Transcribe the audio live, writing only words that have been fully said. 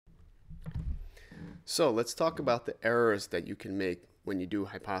So let's talk about the errors that you can make when you do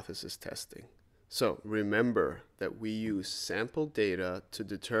hypothesis testing. So remember that we use sample data to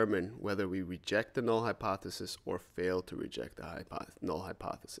determine whether we reject the null hypothesis or fail to reject the null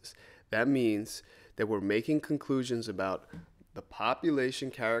hypothesis. That means that we're making conclusions about the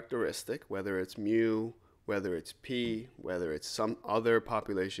population characteristic, whether it's mu, whether it's p, whether it's some other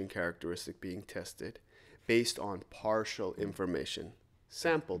population characteristic being tested, based on partial information,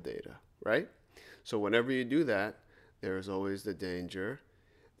 sample data, right? So whenever you do that, there is always the danger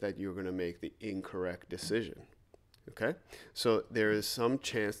that you're going to make the incorrect decision. Okay? So there is some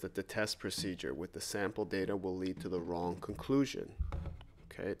chance that the test procedure with the sample data will lead to the wrong conclusion.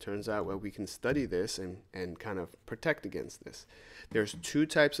 Okay, it turns out well, we can study this and kind of protect against this. There's two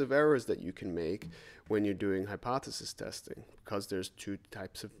types of errors that you can make when you're doing hypothesis testing, because there's two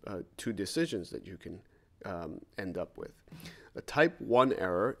types of two decisions that you can end up with. A type 1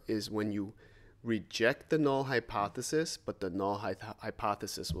 error is when you reject the null hypothesis, but the null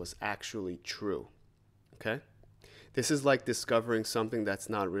hypothesis was actually true. Okay? This is like discovering something that's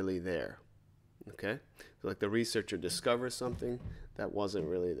not really there. Okay? So like the researcher discovers something that wasn't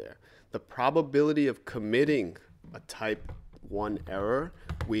really there. The probability of committing a type 1 error,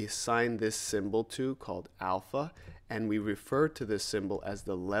 we assign this symbol to called alpha, and we refer to this symbol as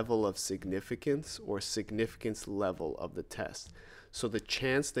the level of significance or significance level of the test. So the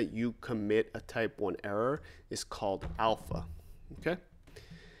chance that you commit a type 1 error is called alpha. Okay?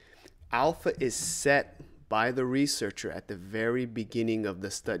 Alpha is set by the researcher at the very beginning of the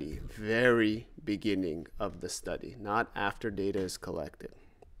study, very beginning of the study, not after data is collected.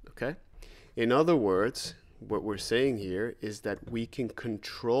 Okay? In other words, what we're saying here is that we can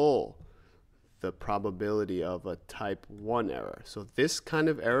control the probability of a type 1 error. So this kind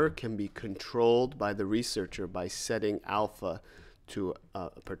of error can be controlled by the researcher by setting alpha to a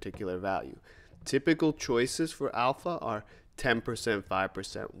particular value. Typical choices for alpha are 10%,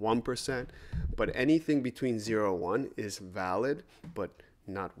 5%, 1%, but anything between 0 and 1 is valid but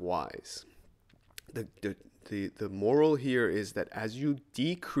not wise. The moral here is that as you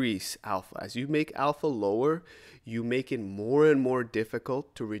decrease alpha, as you make alpha lower, you make it more and more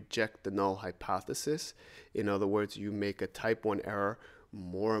difficult to reject the null hypothesis. In other words, you make a type 1 error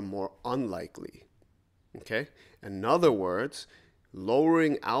more and more unlikely. Okay? In other words,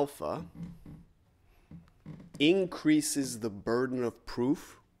 lowering alpha increases the burden of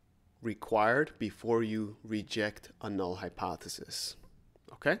proof required before you reject a null hypothesis.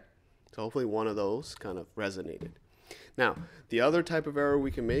 Okay? So hopefully one of those kind of resonated. Now, the other type of error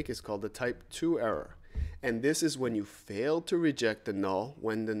we can make is called the type 2 error. And this is when you fail to reject the null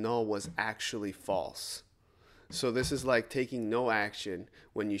when the null was actually false. So this is like taking no action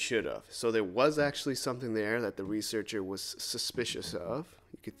when you should have. So there was actually something there that the researcher was suspicious of,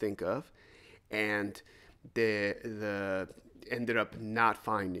 you could think of, and they ended up not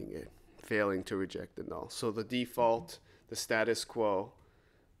finding it, failing to reject the null. So the default, the status quo,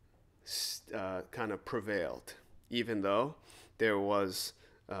 kind of prevailed, even though there was,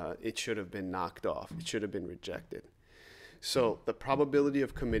 it should have been knocked off. It should have been rejected. So the probability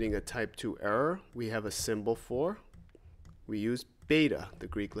of committing a type 2 error, we have a symbol for. We use beta, the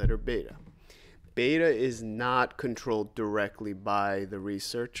Greek letter beta. Beta is not controlled directly by the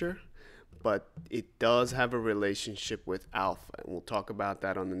researcher, but it does have a relationship with alpha, and we'll talk about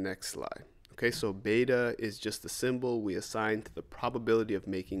that on the next slide. Okay, so beta is just a symbol we assign to the probability of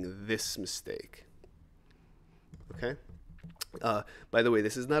making this mistake. Okay? By the way,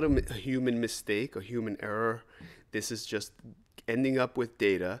 this is not a human mistake, a human error. This is just ending up with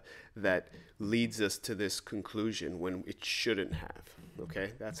data that leads us to this conclusion when it shouldn't have.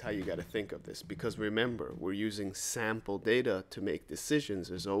 Okay? That's how you got to think of this. Because remember, we're using sample data to make decisions.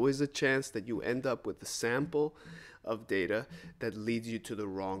 There's always a chance that you end up with a sample of data that leads you to the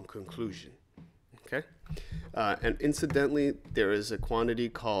wrong conclusion. Okay? And incidentally, there is a quantity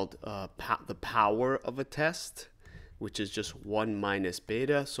called the power of a test, which is just 1 minus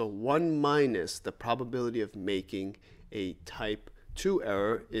beta. So 1 minus the probability of making a type 2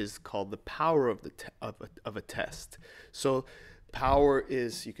 error is called the power of a test. So power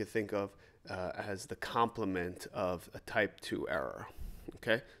is, you could think of as the complement of a type 2 error.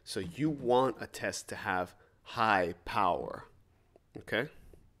 Okay? So you want a test to have high power. Okay?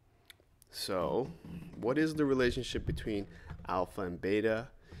 So what is the relationship between alpha and beta,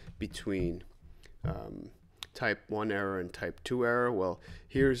 between type 1 error and type 2 error? Well,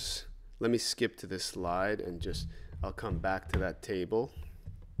 let me skip to this slide and I'll come back to that table.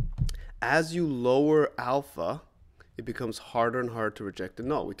 As you lower alpha, it becomes harder and harder to reject the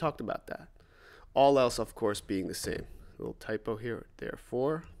null. We talked about that. All else, of course, being the same. A little typo here.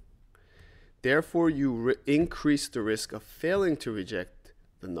 Therefore, Therefore, you increase the risk of failing to reject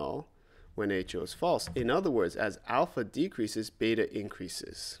the null when HO is false. In other words, as alpha decreases, beta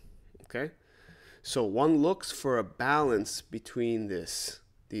increases. Okay? So one looks for a balance between these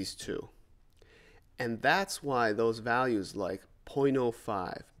two. And that's why those values like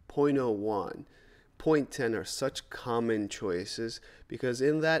 0.05, 0.01, 0.10 are such common choices, because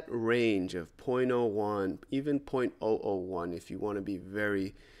in that range of 0.01, even 0.001, if you want to be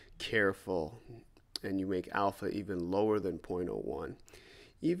very careful and you make alpha even lower than 0.01,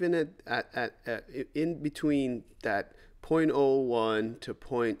 even in between that 0.01 to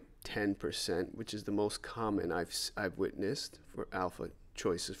 0.10%, which is the most common I've witnessed for alpha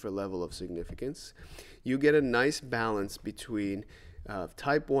choices for level of significance, you get a nice balance between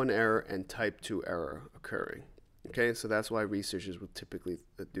type 1 error and type 2 error occurring. Okay, so that's why researchers will typically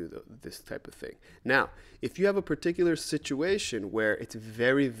do this type of thing. Now, if you have a particular situation where it's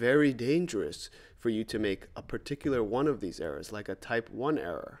very, very dangerous for you to make a particular one of these errors, like a type 1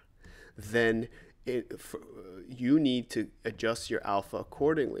 error, then you need to adjust your alpha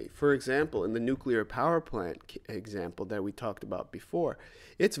accordingly. For example, in the nuclear power plant example that we talked about before,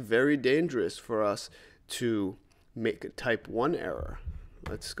 it's very dangerous for us to make a type 1 error.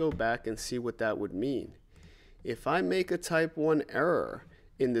 Let's go back and see what that would mean. If I make a type 1 error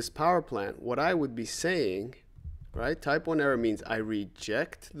in this power plant, what I would be saying, right? Type 1 error means I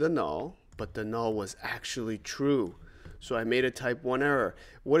reject the null, but the null was actually true. So I made a type 1 error.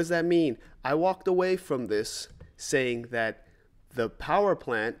 What does that mean? I walked away from this saying that the power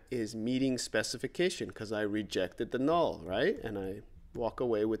plant is meeting specification because I rejected the null, right? And I walk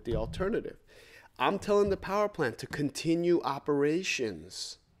away with the alternative. I'm telling the power plant to continue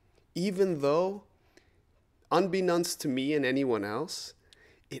operations, even though, unbeknownst to me and anyone else,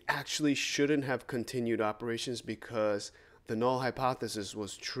 it actually shouldn't have continued operations because the null hypothesis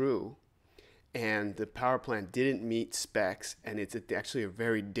was true and the power plant didn't meet specs, and it's actually a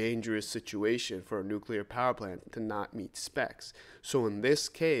very dangerous situation for a nuclear power plant to not meet specs. So in this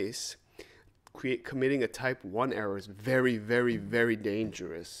case, committing a type 1 error is very, very, very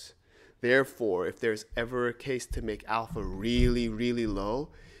dangerous. Therefore, if there's ever a case to make alpha really, really low,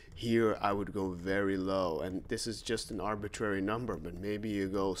 here I would go very low. And this is just an arbitrary number, but maybe you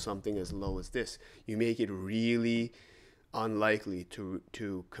go something as low as this. You make it really unlikely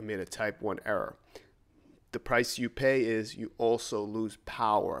to commit a type 1 error. The price you pay is you also lose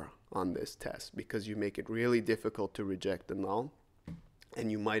power on this test because you make it really difficult to reject the null, and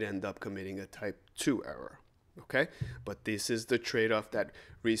you might end up committing a type 2 error. Okay, but this is the trade-off that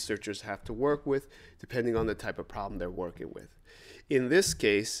researchers have to work with depending on the type of problem they're working with. In this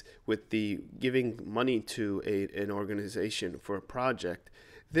case, with the giving money to an organization for a project,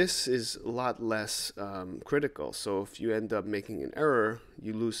 this is a lot less critical. So if you end up making an error,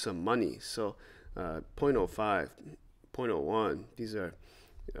 you lose some money. So 0.05, 0.01, these are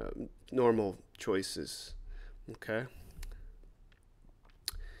normal choices. Okay,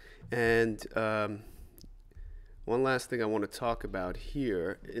 and one last thing I want to talk about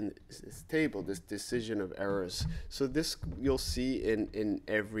here in this table, this decision of errors. So this you'll see in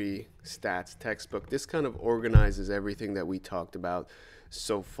every stats textbook. This kind of organizes everything that we talked about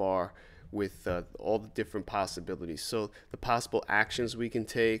so far with all the different possibilities. So the possible actions we can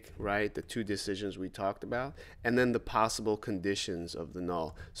take, right? The two decisions we talked about, and then the possible conditions of the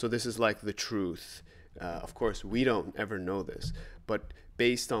null. So this is like the truth. Of course, we don't ever know this, but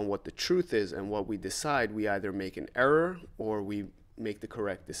based on what the truth is and what we decide, we either make an error or we make the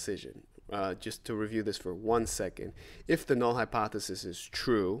correct decision. Just to review this for 1 second, if the null hypothesis is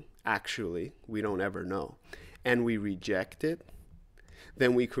true, actually, we don't ever know, and we reject it,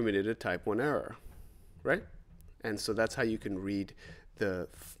 then we committed a type 1 error, right? And so that's how you can read the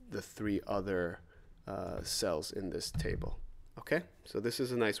three other cells in this table. Okay, so this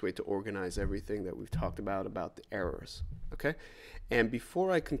is a nice way to organize everything that we've talked about the errors. Okay, and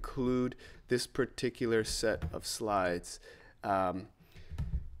before I conclude this particular set of slides,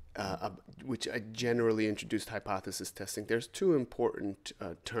 which I generally introduced hypothesis testing, there's two important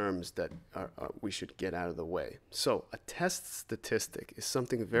terms that we should get out of the way. So a test statistic is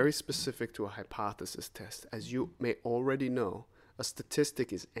something very specific to a hypothesis test. As you may already know, a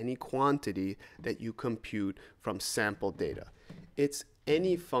statistic is any quantity that you compute from sample data. It's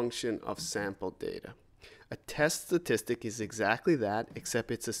any function of sample data. A test statistic is exactly that,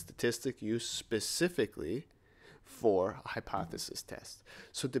 except it's a statistic used specifically for a hypothesis test.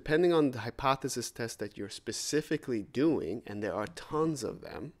 So depending on the hypothesis test that you're specifically doing, and there are tons of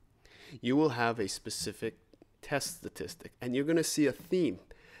them, you will have a specific test statistic. And you're going to see a theme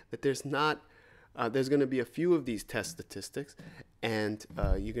that there's going to be a few of these test statistics, And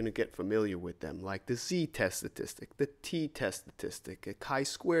you're going to get familiar with them, like the z-test statistic, the t-test statistic, a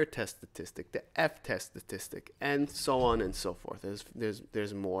chi-square test statistic, the f-test statistic, and so on and so forth.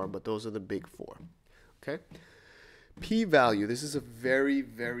 There's more, but those are the big four. Okay? P-value, this is a very,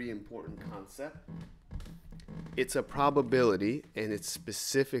 very important concept. It's a probability, and it's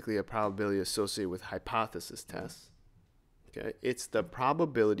specifically a probability associated with hypothesis tests. Okay? It's the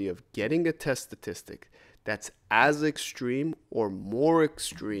probability of getting a test statistic that's as extreme or more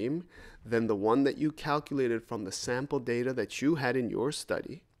extreme than the one that you calculated from the sample data that you had in your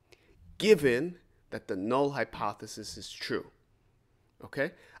study, given that the null hypothesis is true.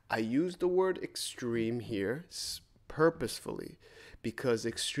 Okay? I use the word extreme here purposefully because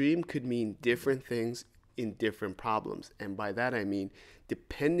extreme could mean different things in different problems. And by that I mean,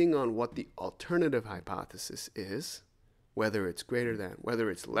 depending on what the alternative hypothesis is, whether it's greater than, whether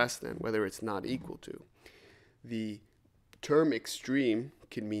it's less than, whether it's not equal to, the term extreme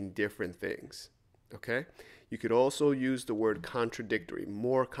can mean different things. Okay? You could also use the word contradictory,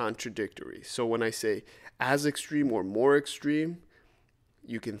 more contradictory. So when I say as extreme or more extreme,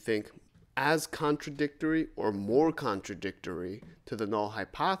 you can think as contradictory or more contradictory to the null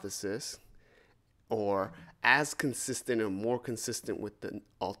hypothesis, or as consistent or more consistent with the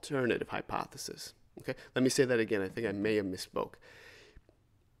alternative hypothesis. Okay, let me say that again. I think I may have misspoke.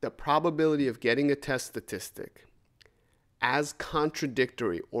 The probability of getting a test statistic as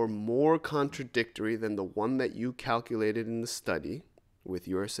contradictory or more contradictory than the one that you calculated in the study with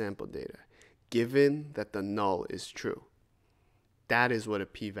your sample data, given that the null is true. That is what a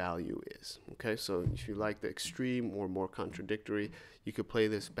p-value is. Okay, so if you like the extreme or more contradictory, you could play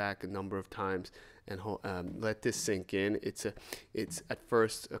this back a number of times and let this sink in. It's at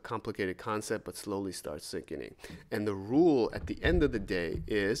first a complicated concept, but slowly starts sinking in. And the rule at the end of the day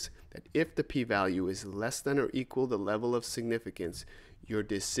is that if the p-value is less than or equal the level of significance, your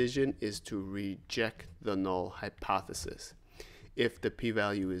decision is to reject the null hypothesis. If the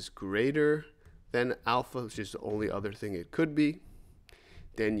p-value is greater than alpha, which is the only other thing it could be,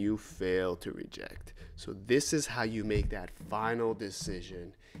 then you fail to reject. So this is how you make that final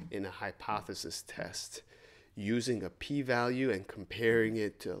decision in a hypothesis test, using a p-value and comparing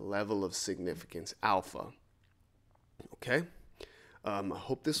it to a level of significance, alpha. Okay? I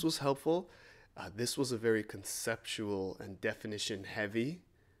hope this was helpful. This was a very conceptual and definition-heavy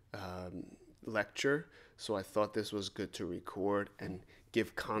lecture, so I thought this was good to record and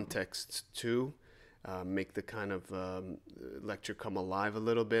give context to. Make the kind of lecture come alive a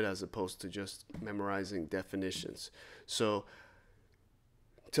little bit as opposed to just memorizing definitions. So,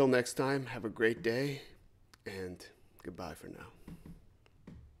 till next time, have a great day, and goodbye for now.